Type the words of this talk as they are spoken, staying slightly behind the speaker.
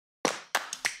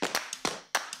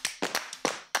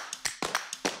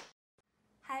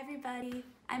everybody,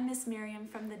 I'm Miss Miriam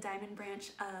from the Diamond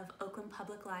Branch of Oakland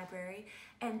Public Library,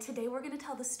 and today we're going to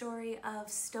tell the story of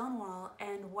Stonewall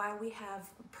and why we have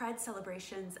Pride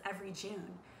celebrations every June.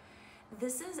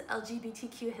 This is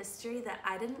LGBTQ history that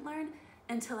I didn't learn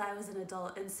until I was an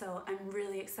adult, and so I'm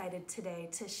really excited today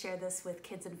to share this with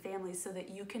kids and families so that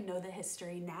you can know the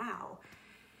history now.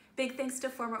 Big thanks to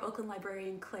former Oakland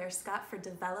librarian Claire Scott for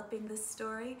developing this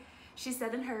story. She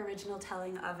said in her original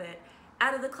telling of it,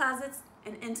 "Out of the closets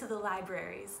and into the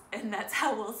libraries," and that's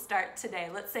how we'll start today.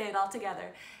 Let's say it all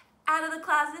together. Out of the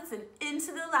closets and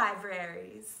into the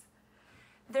libraries.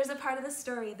 There's a part of the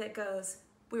story that goes,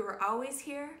 "We were always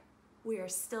here, we are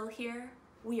still here,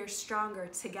 we are stronger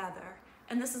together."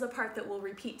 And this is a part that we'll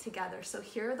repeat together. So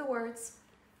here are the words.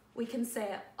 We can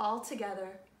say it all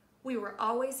together. We were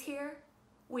always here,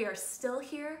 we are still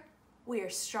here, we are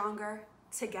stronger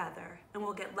together. And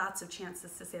we'll get lots of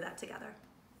chances to say that together.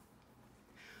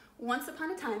 Once upon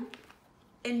a time,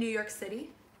 in New York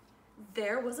City,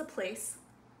 there was a place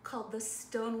called the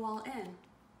Stonewall Inn.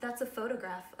 That's a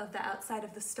photograph of the outside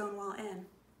of the Stonewall Inn.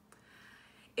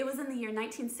 It was in the year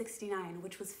 1969,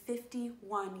 which was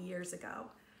 51 years ago.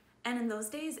 And in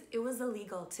those days, it was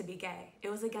illegal to be gay.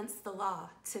 It was against the law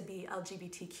to be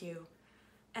LGBTQ.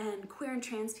 And queer and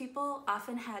trans people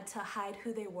often had to hide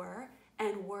who they were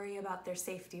and worry about their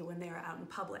safety when they were out in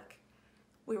public.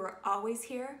 We were always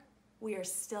here, we are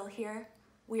still here,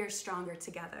 we are stronger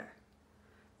together.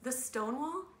 The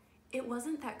Stonewall, it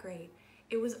wasn't that great.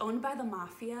 It was owned by the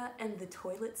mafia and the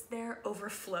toilets there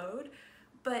overflowed,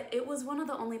 but it was one of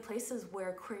the only places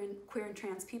where queer and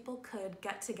trans people could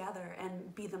get together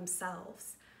and be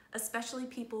themselves, especially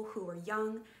people who were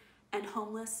young and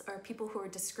homeless, or people who were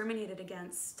discriminated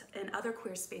against in other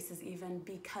queer spaces even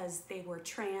because they were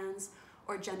trans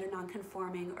or gender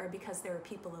nonconforming or because they were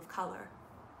people of color.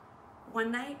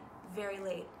 One night, very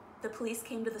late, the police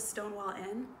came to the Stonewall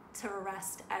Inn to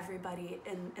arrest everybody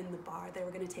in the bar. They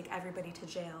were going to take everybody to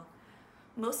jail.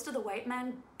 Most of the white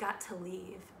men got to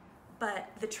leave, but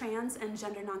the trans and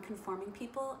gender nonconforming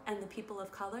people and the people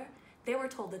of color, they were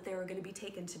told that they were going to be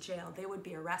taken to jail. They would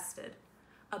be arrested.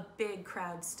 A big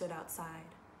crowd stood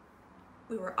outside.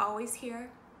 We were always here,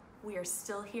 we are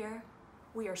still here,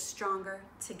 we are stronger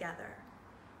together.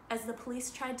 As the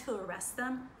police tried to arrest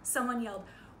them, someone yelled,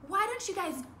 "Why don't you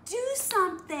guys do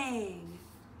something?"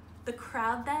 The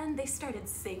crowd then, they started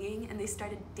singing and they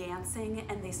started dancing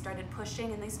and they started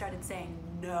pushing and they started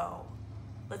saying, "No."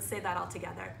 Let's say that all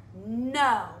together.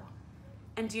 No.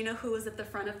 And do you know who was at the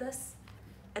front of this?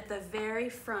 At the very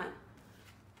front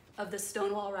of the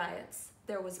Stonewall riots,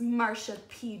 there was Marsha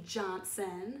P.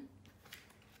 Johnson.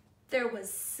 There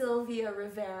was Sylvia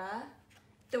Rivera.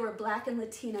 There were Black and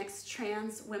Latinx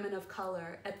trans women of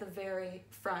color at the very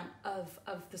front of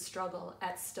the struggle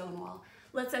at Stonewall.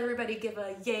 Let's everybody give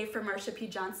a yay for Marsha P.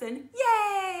 Johnson.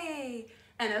 Yay!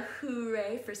 And a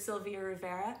hooray for Sylvia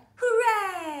Rivera.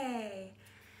 Hooray!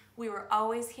 We were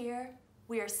always here,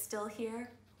 we are still here,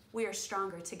 we are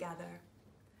stronger together.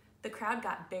 The crowd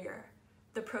got bigger.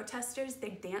 The protesters, they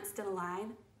danced in a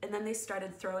line and then they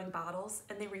started throwing bottles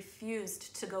and they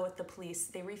refused to go with the police.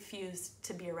 They refused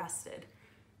to be arrested.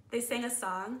 They sang a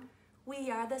song,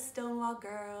 "We are the Stonewall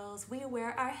girls, we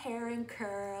wear our hair in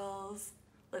curls."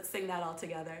 Let's sing that all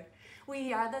together.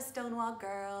 We are the Stonewall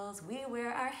girls, we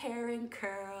wear our hair in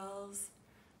curls.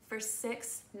 For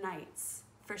 6 nights,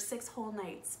 for 6 whole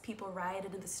nights, people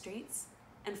rioted in the streets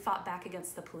and fought back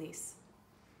against the police.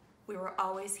 We were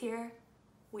always here,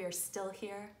 we are still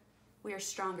here, we are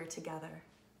stronger together.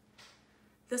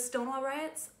 The Stonewall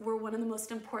riots were one of the most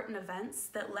important events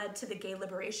that led to the gay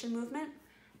liberation movement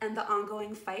and the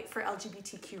ongoing fight for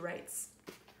LGBTQ rights.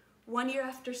 1 year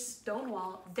after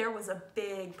Stonewall, there was a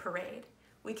big parade.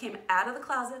 We came out of the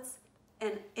closets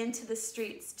and into the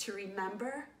streets to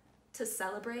remember, to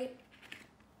celebrate,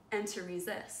 and to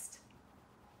resist.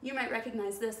 You might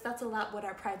recognize this. That's a lot what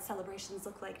our Pride celebrations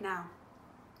look like now.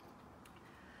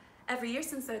 Every year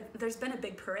since there's been a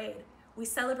big parade, we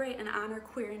celebrate and honor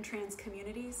queer and trans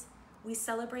communities. We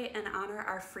celebrate and honor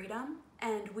our freedom,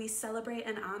 and we celebrate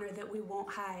and honor that we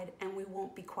won't hide and we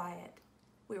won't be quiet.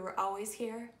 We were always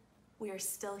here, we are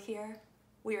still here,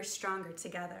 we are stronger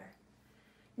together.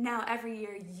 Now every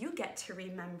year you get to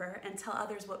remember and tell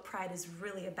others what Pride is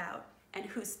really about and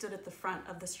who stood at the front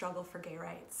of the struggle for gay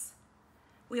rights.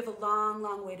 We have a long,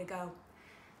 long way to go.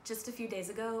 Just a few days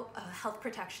ago, health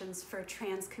protections for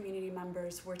trans community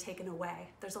members were taken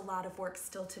away. There's a lot of work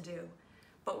still to do,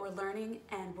 but we're learning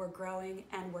and we're growing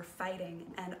and we're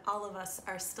fighting, and all of us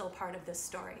are still part of this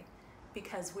story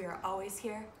because we are always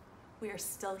here, we are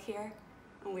still here,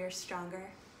 and we are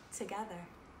stronger together.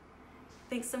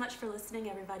 Thanks so much for listening,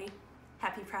 everybody.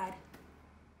 Happy Pride.